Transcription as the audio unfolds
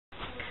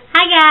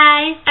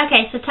guys!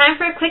 Okay, so time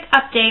for a quick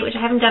update, which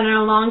I haven't done in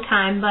a long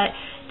time, but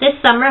this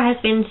summer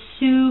has been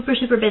super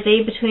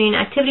busy between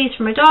activities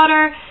for my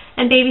daughter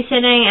and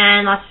babysitting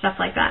and lots of stuff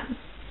like that.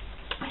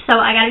 So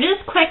I gotta do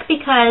this quick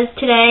because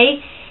tonight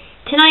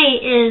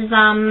is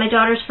my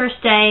daughter's first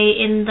day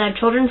in the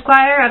children's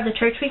choir of the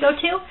church we go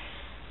to,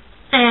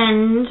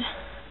 and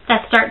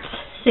that starts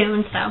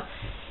soon, so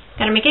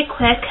gotta make it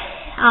quick.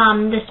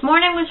 This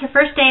morning was her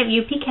first day of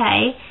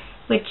UPK,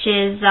 which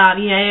is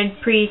United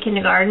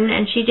Pre-Kindergarten,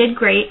 and she did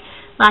great.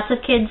 Lots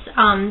of kids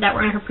that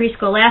were in her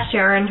preschool last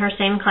year are in her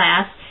same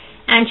class,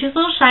 and she was a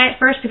little shy at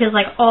first because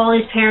all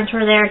these parents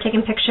were there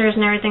taking pictures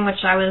and everything,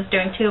 which I was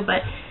doing too,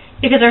 but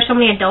because there's so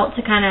many adults,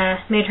 it kind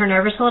of made her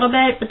nervous a little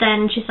bit. But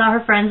then she saw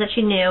her friends that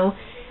she knew,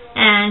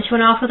 and she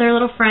went off with her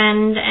little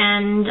friend,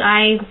 and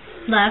I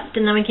left,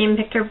 and then we came and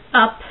picked her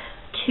up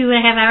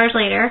 2.5 hours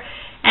later,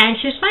 and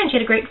she was fine. She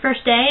had a great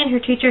first day, and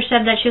her teacher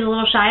said that she was a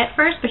little shy at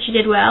first, but she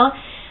did well,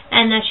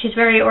 and that she's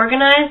very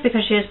organized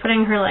because she was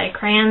putting her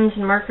crayons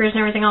and markers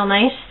and everything all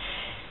nice.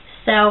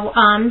 So,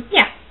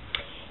 yeah.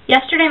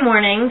 Yesterday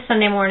morning,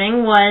 Sunday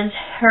morning, was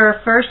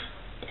her first,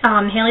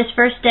 Haley's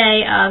first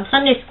day of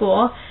Sunday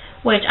school,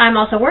 which I'm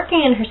also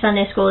working in her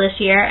Sunday school this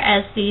year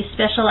as the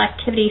Special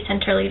Activity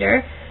Center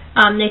leader.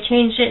 They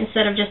changed it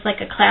instead of just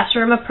a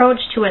classroom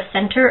approach to a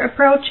center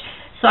approach.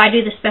 So I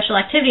do the Special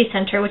Activity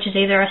Center, which is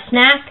either a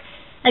snack,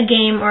 a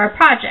game, or a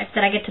project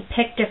that I get to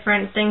pick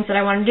different things that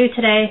I want to do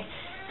today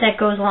that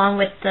goes along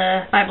with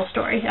the Bible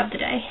story of the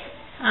day.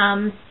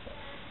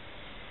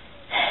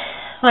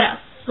 What else?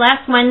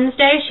 Last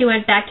Wednesday, she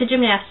went back to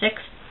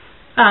gymnastics.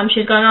 She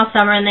was going all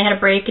summer, and they had a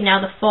break, and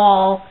now the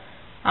fall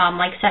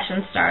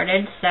session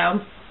started. So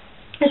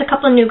there's a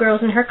couple of new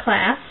girls in her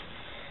class.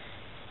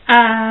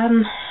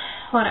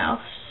 What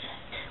else?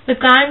 We've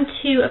gone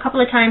to a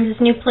couple of times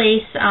this new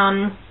place,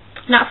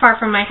 not far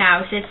from my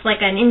house. It's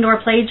like an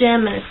indoor play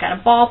gym, and it's got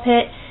a ball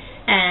pit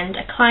and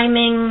a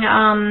climbing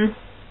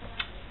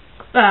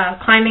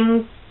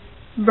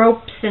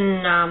ropes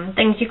and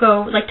things you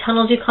go,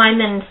 tunnels you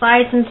climb in and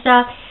slides and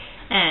stuff,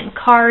 and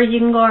cars you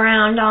can go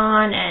around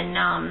on,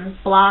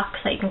 and blocks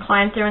that you can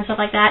climb through and stuff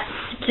like that.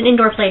 It's an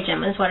indoor play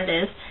gym is what it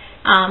is.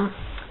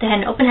 They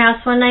had an open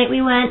house one night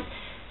we went,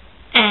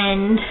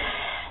 and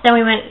then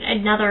we went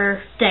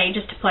another day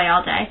just to play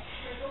all day.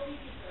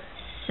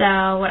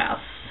 So what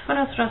else?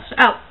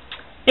 Oh,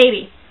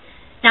 baby.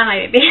 Not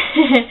my baby.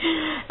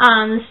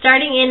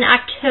 Starting in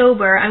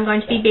October, I'm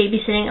going to be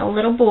babysitting a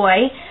little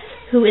boy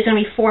who is going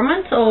to be 4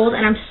 months old,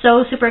 and I'm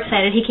so super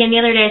excited. He came the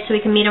other day so we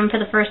can meet him for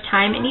the first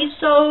time, and he's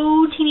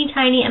so teeny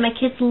tiny, and my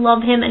kids love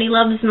him, and he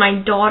loves my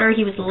daughter.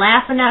 He was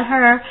laughing at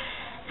her,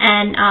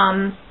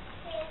 and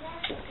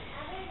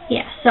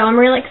yeah, so I'm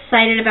really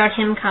excited about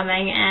him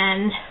coming,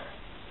 and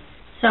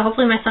so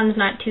hopefully my son's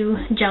not too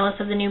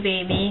jealous of the new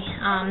baby.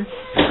 I'm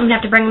going to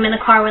have to bring him in the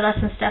car with us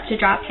and stuff to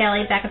drop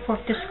Haley back and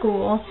forth to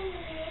school.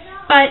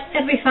 But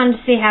it'll be fun to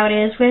see how it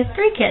is with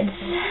 3 kids.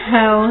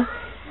 So,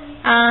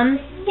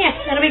 yeah,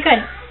 that'll be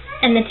good.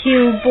 And the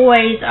 2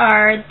 boys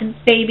are, the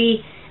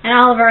baby and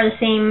Oliver are the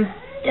same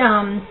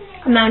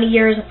amount of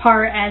years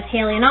apart as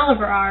Haley and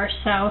Oliver are.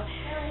 So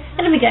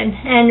it'll be good.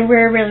 And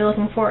we're really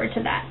looking forward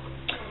to that.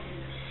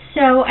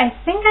 So I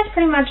think that's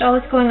pretty much all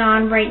that's going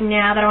on right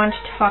now that I wanted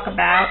to talk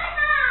about.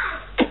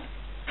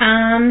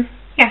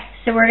 Yeah,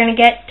 so we're going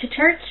to get to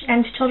church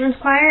and to children's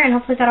choir, and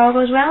hopefully that all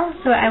goes well.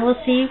 So I will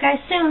see you guys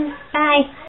soon. Bye.